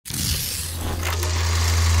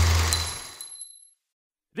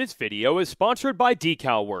This video is sponsored by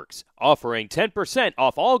DecalWorks, offering 10%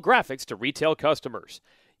 off all graphics to retail customers.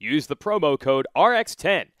 Use the promo code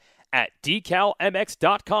RX10 at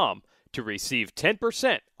decalmx.com to receive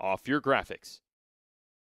 10% off your graphics.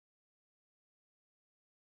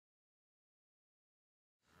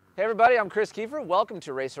 Hey everybody, I'm Chris Kiefer. Welcome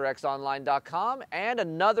to RacerXOnline.com and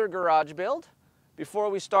another garage build. Before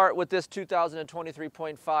we start with this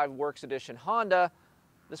 2023.5 Works Edition Honda,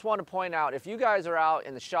 just want to point out, if you guys are out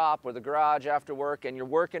in the shop or the garage after work and you're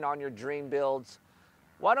working on your dream builds,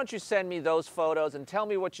 why don't you send me those photos and tell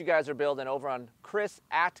me what you guys are building over on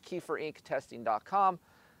chris@kieferinctesting.com.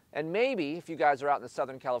 And maybe, if you guys are out in the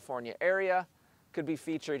Southern California area, could be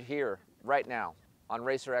featured here right now on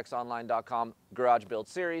RacerXOnline.com Garage Build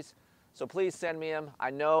Series. So please send me them. I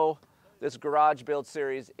know this Garage Build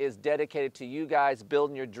Series is dedicated to you guys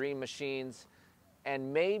building your dream machines,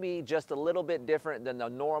 and maybe just a little bit different than the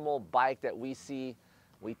normal bike that we see.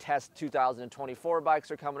 We test 2024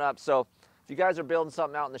 bikes are coming up. So if you guys are building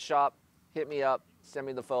something out in the shop, hit me up, send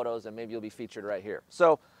me the photos, and maybe you'll be featured right here.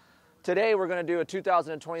 So today we're gonna do a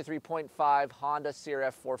 2023.5 Honda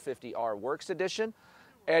CRF450R Works Edition.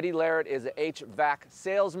 Eddie Larrett is an HVAC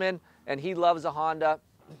salesman, and he loves a Honda.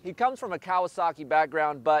 He comes from a Kawasaki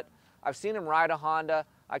background, but I've seen him ride a Honda.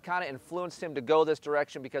 I kind of influenced him to go this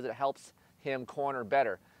direction because it helps him corner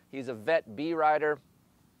better. He's a vet B rider,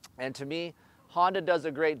 and to me, Honda does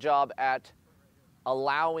a great job at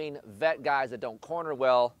allowing vet guys that don't corner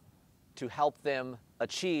well to help them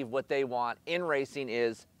achieve what they want in racing,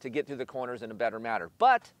 is to get through the corners in a better manner.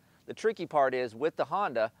 But the tricky part is, with the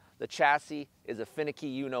Honda, the chassis is a finicky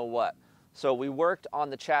you-know-what. So we worked on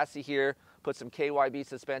the chassis here, put some KYB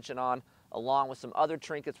suspension on, along with some other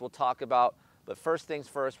trinkets we'll talk about. But first things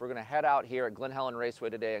first, we're gonna head out here at Glen Helen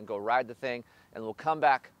Raceway today and go ride the thing, and we'll come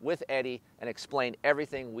back with Eddie and explain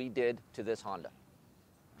everything we did to this Honda.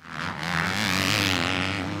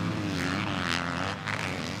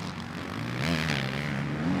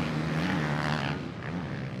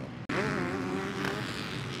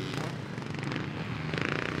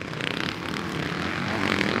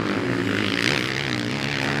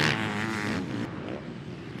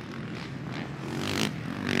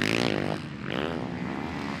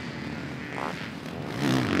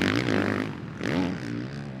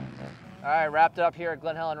 All right, wrapped up here at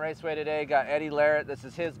Glen Helen Raceway today. Got Eddie Larrett. This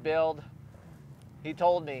is his build. He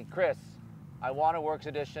told me, Chris, I want a Works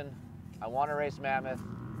Edition. I want to race Mammoth.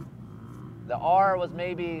 The R was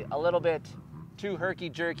maybe a little bit too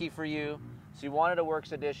herky-jerky for you, so you wanted a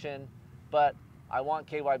Works Edition, but I want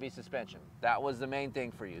KYB suspension. That was the main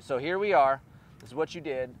thing for you. So here we are. This is what you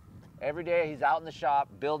did. Every day he's out in the shop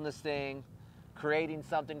building this thing, creating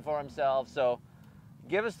something for himself. So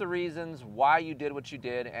give us the reasons why you did what you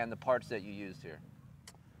did and the parts that you used here.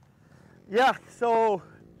 Yeah, so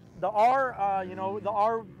the R, the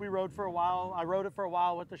R we rode for a while. I rode it for a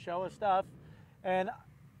while with the Showa stuff. And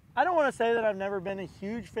I don't want to say that I've never been a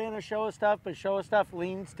huge fan of Showa stuff, but Showa stuff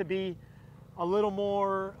leans to be a little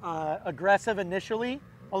more aggressive initially,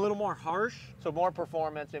 a little more harsh. So more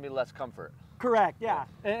performance, maybe less comfort. Correct, yeah.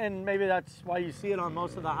 And maybe that's why you see it on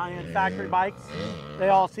most of the high-end factory bikes. They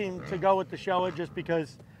all seem to go with the Showa just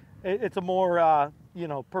because it's a more,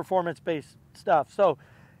 performance-based stuff. So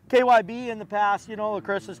KYB in the past,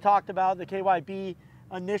 Chris has talked about the KYB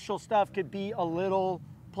initial stuff could be a little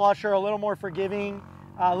plusher, a little more forgiving,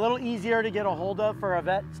 a little easier to get a hold of for a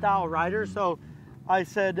vet-style rider. So I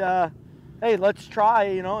said, hey, let's try,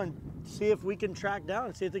 and see if we can track down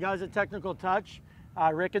and see if the guys at Technical Touch,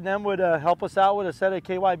 Rick and them, would help us out with a set of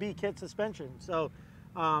KYB kit suspension. So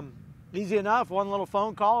easy enough, one little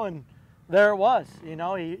phone call and there it was. He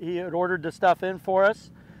had ordered the stuff in for us.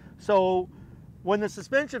 So when the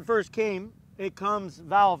suspension first came, it comes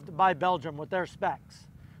valved by Belgium with their specs.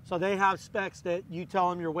 So they have specs that you tell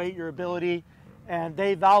them your weight, your ability, and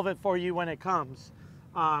they valve it for you when it comes.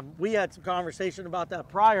 We had some conversation about that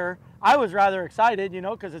prior. I was rather excited,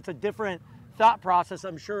 because it's a different thought process,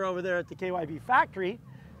 I'm sure, over there at the KYB factory.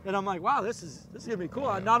 And I'm like, wow, this is gonna be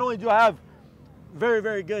cool. Not only do I have very,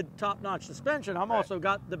 very good top-notch suspension, I'm also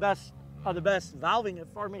got the best of the best valving it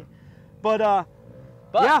for me. But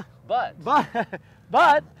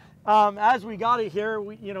as we got it here,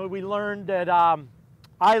 we learned that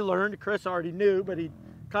I learned, Chris already knew, but he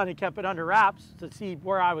kind of kept it under wraps to see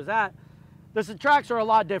where I was at. The tracks are a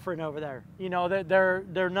lot different over there.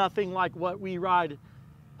 They're nothing like what we ride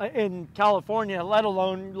in California, let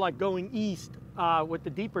alone like going east with the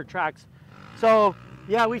deeper tracks. So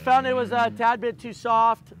yeah, we found it was a tad bit too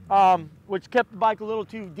soft, which kept the bike a little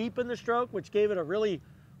too deep in the stroke, which gave it a really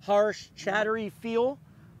harsh, chattery feel.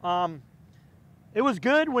 It was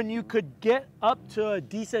good when you could get up to a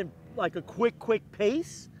decent, like a quick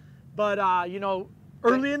pace. But, you know,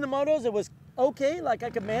 early in the motos, it was okay, like I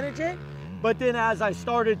could manage it. But then as I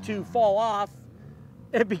started to fall off,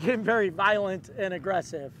 it became very violent and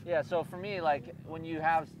aggressive. Yeah, so for me, like when you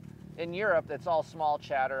have, in Europe, it's all small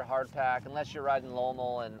chatter, hard pack, unless you're riding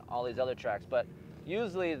Lommel and all these other tracks. But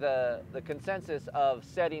usually the consensus of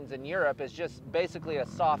settings in Europe is just basically a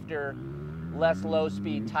softer, less low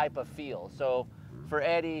speed type of feel. So for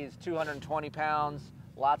Eddie, he's 220 pounds,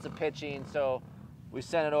 lots of pitching. So we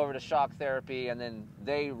sent it over to Shock Therapy and then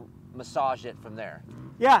they massage it from there.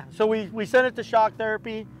 Yeah, so we sent it to Shock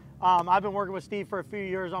Therapy. I've been working with Steve for a few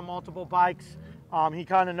years on multiple bikes. He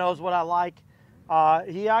kind of knows what I like.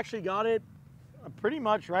 He actually got it pretty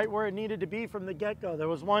much right where it needed to be from the get-go. There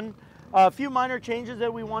was a few minor changes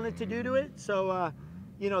that we wanted to do to it. So,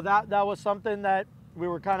 you know, that was something that we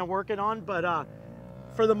were kind of working on. But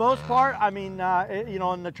for the most part, I mean, you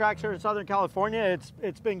know, in the tracks here in Southern California,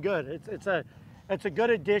 it's been good. It's a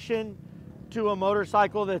good addition to a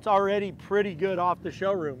motorcycle that's already pretty good off the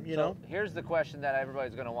showroom, you know? Here's the question that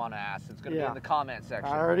everybody's going to want to ask. It's going to be in the comment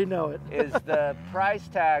section. I already know it. Is the price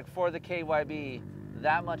tag for the KYB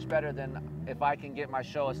that much better than if I can get my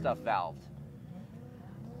Showa stuff valved?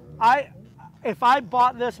 If I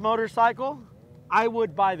bought this motorcycle, I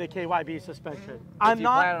would buy the KYB suspension. I'm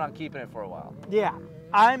not planning on keeping it for a while. Yeah.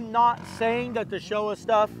 I'm not saying that the Showa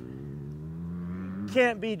stuff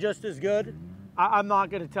can't be just as good. I'm not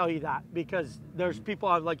going to tell you that because there's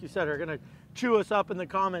people, like you said, are going to chew us up in the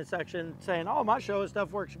comment section saying, oh, my Showa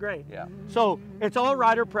stuff works great. Yeah. So it's all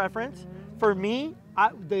rider preference. For me,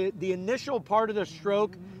 the initial part of the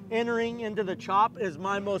stroke entering into the chop is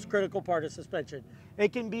my most critical part of suspension.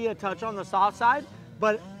 It can be a touch on the soft side,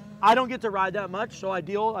 but I don't get to ride that much, so I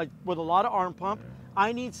deal with a lot of arm pump.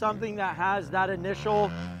 I need something that has that initial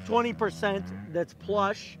 20% that's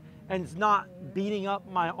plush and it's not beating up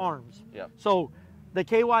my arms. Yep. So the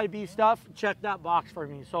KYB stuff, check that box for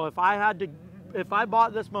me. So if I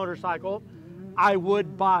bought this motorcycle, I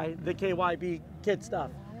would buy the KYB kit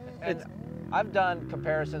stuff. And I've done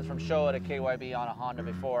comparisons from Showa to KYB on a Honda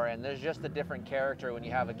before, and there's just a different character when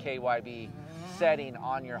you have a KYB setting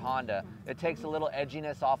on your Honda. It takes a little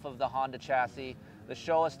edginess off of the Honda chassis. The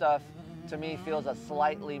Showa stuff, to me, feels a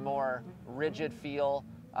slightly more rigid feel.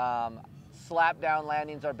 Slap down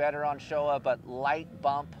landings are better on Showa, but light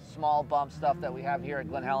bump, small bump stuff that we have here at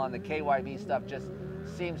Glen Helen, the KYB stuff just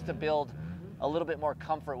seems to build a little bit more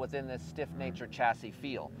comfort within this stiff nature chassis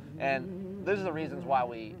feel. And those are the reasons why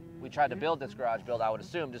we tried to build this garage build, I would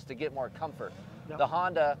assume, just to get more comfort. Yep. The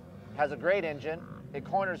Honda has a great engine, it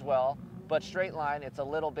corners well, but straight line, it's a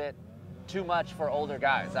little bit too much for older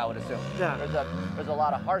guys, I would assume. Yeah. There's a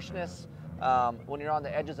lot of harshness. When you're on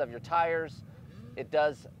the edges of your tires, it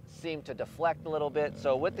does seem to deflect a little bit.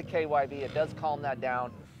 So with the KYB, it does calm that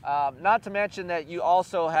down. Not to mention that you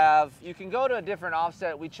also have, you can go to a different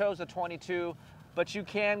offset. We chose a 22, but you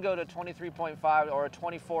can go to 23.5 or a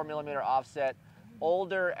 24 millimeter offset.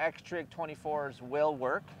 Older XTRIG 24s will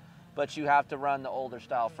work, but you have to run the older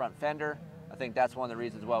style front fender. I think that's one of the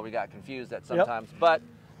reasons why we got confused at sometimes. Yep.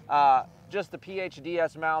 But just the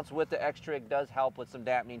PDHS mounts with the XTRIG does help with some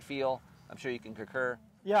dampening feel. I'm sure you can concur.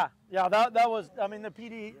 Yeah, that was, I mean, the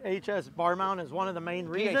PDHS bar mount is one of the main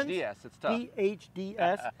reasons. PDHS, it's tough.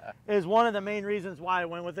 PDHS is one of the main reasons why I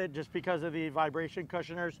went with it, just because of the vibration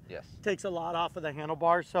cushioners. Yes. Takes a lot off of the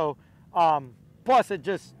handlebars. So, plus it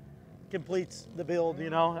just completes the build,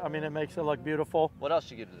 you know? I mean, it makes it look beautiful. What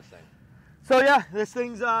else you give to this thing? So yeah, this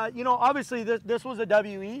thing's, you know, obviously this was a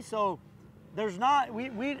WE, so there's not,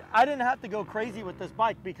 I didn't have to go crazy with this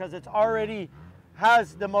bike because it's already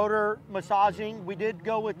has the motor massaging. We did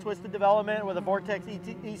go with twisted development with a Vortex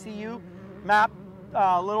ECU map,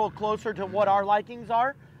 a little closer to what our likings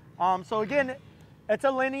are. So again, it's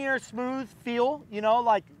a linear, smooth feel, you know,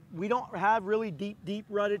 like we don't have really deep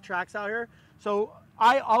rutted tracks out here. So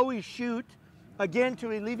I always shoot, again,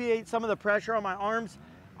 to alleviate some of the pressure on my arms,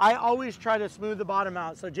 I always try to smooth the bottom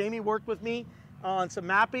out. So Jamie worked with me on some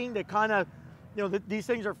mapping to kind of, you know, these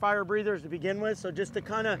things are fire breathers to begin with. So just to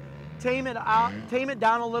kind of tame it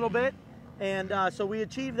down a little bit. And so we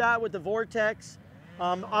achieved that with the Vortex.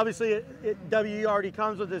 Obviously, WE already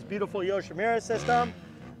comes with this beautiful Yoshimura system.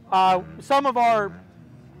 Some of our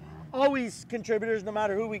always contributors, no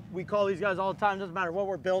matter who we call these guys all the time, doesn't matter what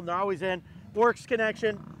we're building, they're always in. Works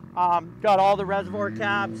connection, got all the reservoir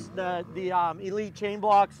caps, the elite chain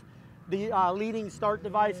blocks, the leading start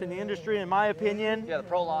device in the industry, in my opinion. Yeah, the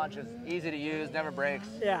Pro Launch is easy to use, never breaks.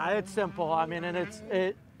 Yeah, it's simple. I mean, and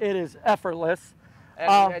it is effortless.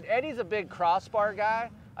 And Eddie's a big Crossbar guy.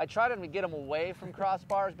 I tried to get him away from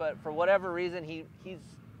crossbars, but for whatever reason,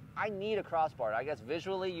 I need a crossbar. I guess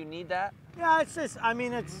visually you need that. Yeah, it's just, I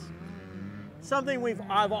mean, it's something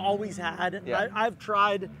I've always had. Yeah. I've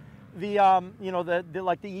tried the you know, the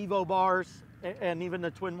like the Evo bars and even the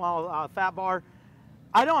twin wall fat bar.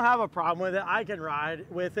 I don't have a problem with it. I can ride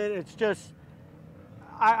with it. It's just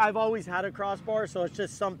I've always had a crossbar, so it's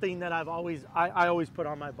just something that I always put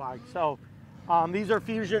on my bike. So these are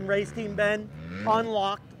Fuzion Race Team bend,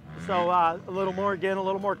 unlocked. So a little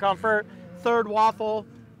more comfort. Third Waffle,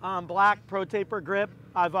 black Pro Taper grip.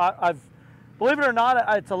 I've believe it or not,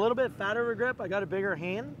 it's a little bit fatter of a grip. I got a bigger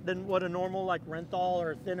hand than what a normal like Renthal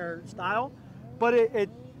or thinner style, but it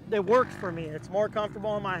works for me. It's more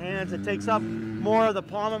comfortable in my hands. It takes up more of the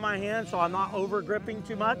palm of my hand, so I'm not over gripping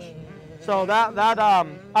too much. So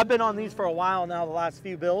I've been on these for a while now, the last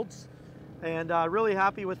few builds, and really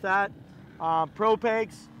happy with that. Pro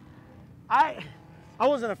pegs, I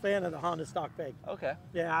wasn't a fan of the Honda stock peg. Okay.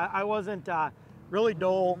 Yeah, I wasn't really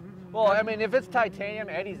dull. Well, I mean, if it's titanium,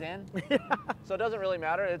 Eddie's in. Yeah. So it doesn't really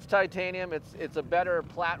matter. It's titanium. It's a better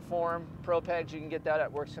platform. Pro pegs, you can get that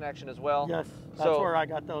at Works Connection as well. Yes, that's where I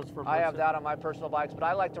got those from. I have that on my personal bikes, but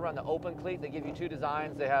I like to run the open cleat. They give you two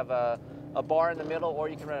designs. They have a bar in the middle, or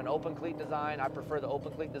you can run an open cleat design. I prefer the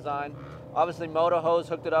open cleat design. Obviously, Moto Hose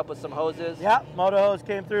hooked it up with some hoses. Yeah, Moto Hose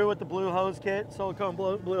came through with the blue hose kit, silicone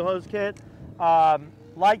blue hose kit.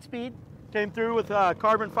 Lightspeed came through with a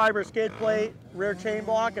carbon fiber skid plate, rear chain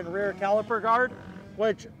block, and rear caliper guard,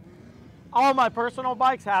 which all my personal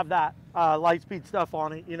bikes have that Lightspeed stuff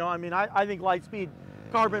on it. You know, I mean, I think Lightspeed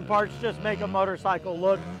carbon parts just make a motorcycle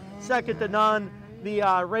look second to none.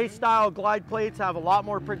 The race style glide plates have a lot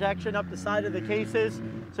more protection up the side of the cases,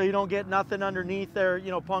 so you don't get nothing underneath there,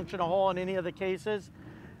 you know, puncturing a hole in any of the cases.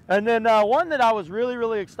 And then one that I was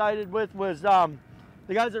really excited with was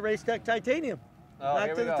the guys at Racetech Titanium. Oh, Back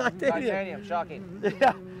here to we the go. Titanium. Shocking.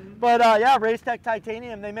 Yeah, but yeah, Racetech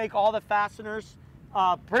Titanium, they make all the fasteners,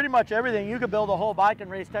 pretty much everything. You could build a whole bike in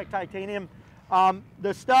Racetech Titanium.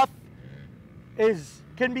 The stuff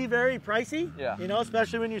can be very pricey, yeah. You know,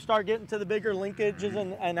 especially when you start getting to the bigger linkages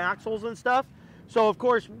and axles and stuff. So of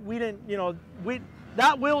course we didn't, you know,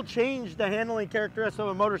 that will change the handling characteristics of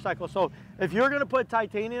a motorcycle. So if you're going to put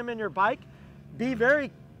titanium in your bike, be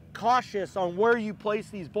very cautious on where you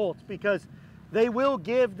place these bolts, because they will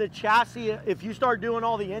give the chassis, if you start doing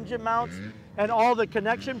all the engine mounts and all the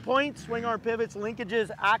connection points, swing arm pivots, linkages,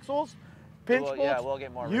 axles, pinch bolts, yeah, we'll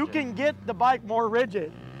get more rigid. You can get the bike more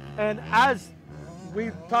rigid. And as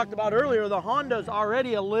we talked about earlier, the Honda's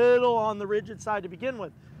already a little on the rigid side to begin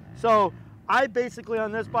with. So I basically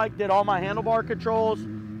on this bike did all my handlebar controls,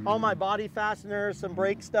 all my body fasteners, some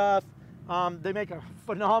brake stuff. They make a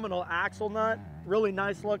phenomenal axle nut, really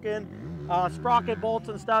nice looking, sprocket bolts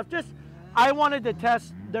and stuff. Just, I wanted to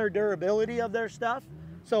test their durability of their stuff.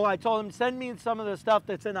 So I told them, send me some of the stuff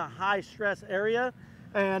that's in a high stress area.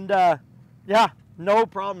 And yeah, no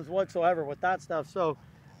problems whatsoever with that stuff. So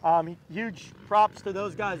huge props to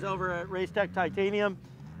those guys over at Racetech Titanium.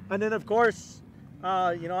 And then of course,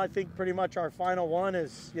 you know, I think pretty much our final one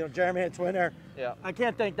is, you know, Jeremy at Twin Air. Yeah. I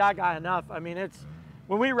can't thank that guy enough. I mean, it's,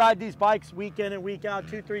 when we ride these bikes week in and week out,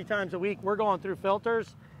 2-3 times a week, we're going through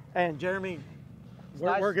filters, and Jeremy,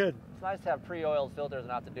 we're good. It's nice to have pre-oiled filters and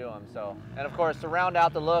not to do them. So, and of course, to round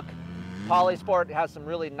out the look, Polysport has some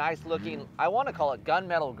really nice looking, I want to call it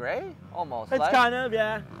gunmetal gray, almost. It's kind of,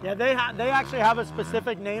 yeah. Yeah, they actually have a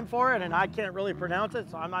specific name for it, and I can't really pronounce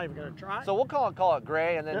it, so I'm not even going to try. So we'll call it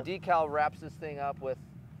gray, and then Yep. Decal wraps this thing up with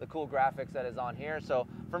the cool graphics that is on here. So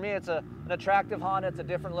for me, it's an attractive Honda, it's a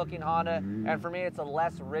different looking Honda, and for me, it's a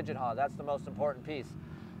less rigid Honda. That's the most important piece.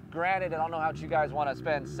 Granted, I don't know how much you guys want to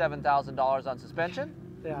spend $7,000 on suspension,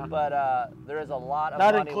 Yeah. but there is a lot of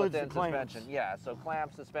That money includes within the clamps. suspension. Yeah, so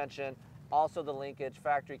clamp suspension, also the linkage,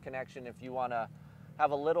 factory connection if you want to have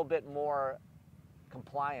a little bit more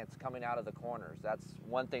compliance coming out of the corners. That's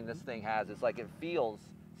one thing this thing has. It's like it feels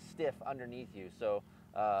stiff underneath you. So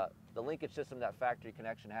the linkage system that factory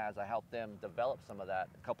connection has, I helped them develop some of that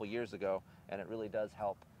a couple years ago, and it really does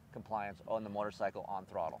help compliance on the motorcycle on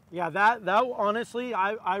throttle. Yeah, that honestly,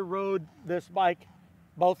 I rode this bike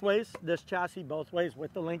both ways, this chassis both ways,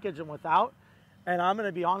 with the linkage and without. And I'm going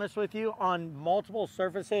to be honest with you, on multiple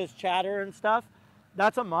surfaces, chatter and stuff,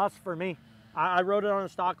 that's a must for me. I rode it on a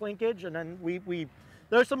stock linkage, and then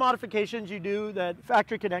there's some modifications you do that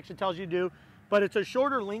factory connection tells you to do, but it's a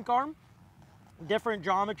shorter link arm, different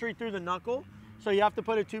geometry through the knuckle, so you have to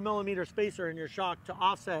put a 2mm spacer in your shock to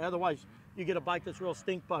offset. Otherwise, you get a bike that's real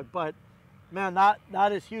stink bug. But man,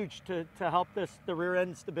 that is huge to help the rear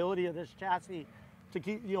end stability of this chassis to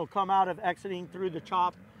keep, you know, come out of exiting through the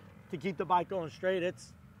chop to keep the bike going straight.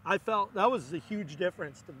 I felt that was a huge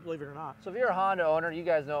difference, believe it or not. So if you're a Honda owner, you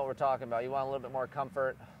guys know what we're talking about. You want a little bit more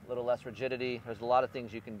comfort, a little less rigidity. There's a lot of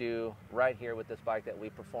things you can do right here with this bike that we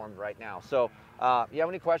performed right now. So if you have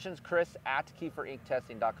any questions, Chris at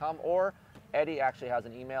KieferIncTesting.com, or Eddie actually has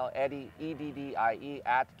an email, Eddie, E-D-D-I-E,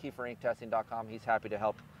 at KieferIncTesting.com. He's happy to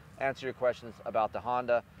help answer your questions about the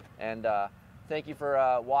Honda. And thank you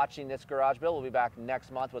for watching this garage build. We'll be back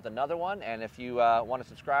next month with another one. And if you want to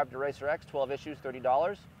subscribe to Racer X, 12 issues,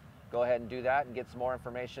 $30, go ahead and do that and get some more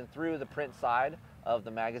information through the print side of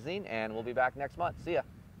the magazine. And we'll be back next month. See ya.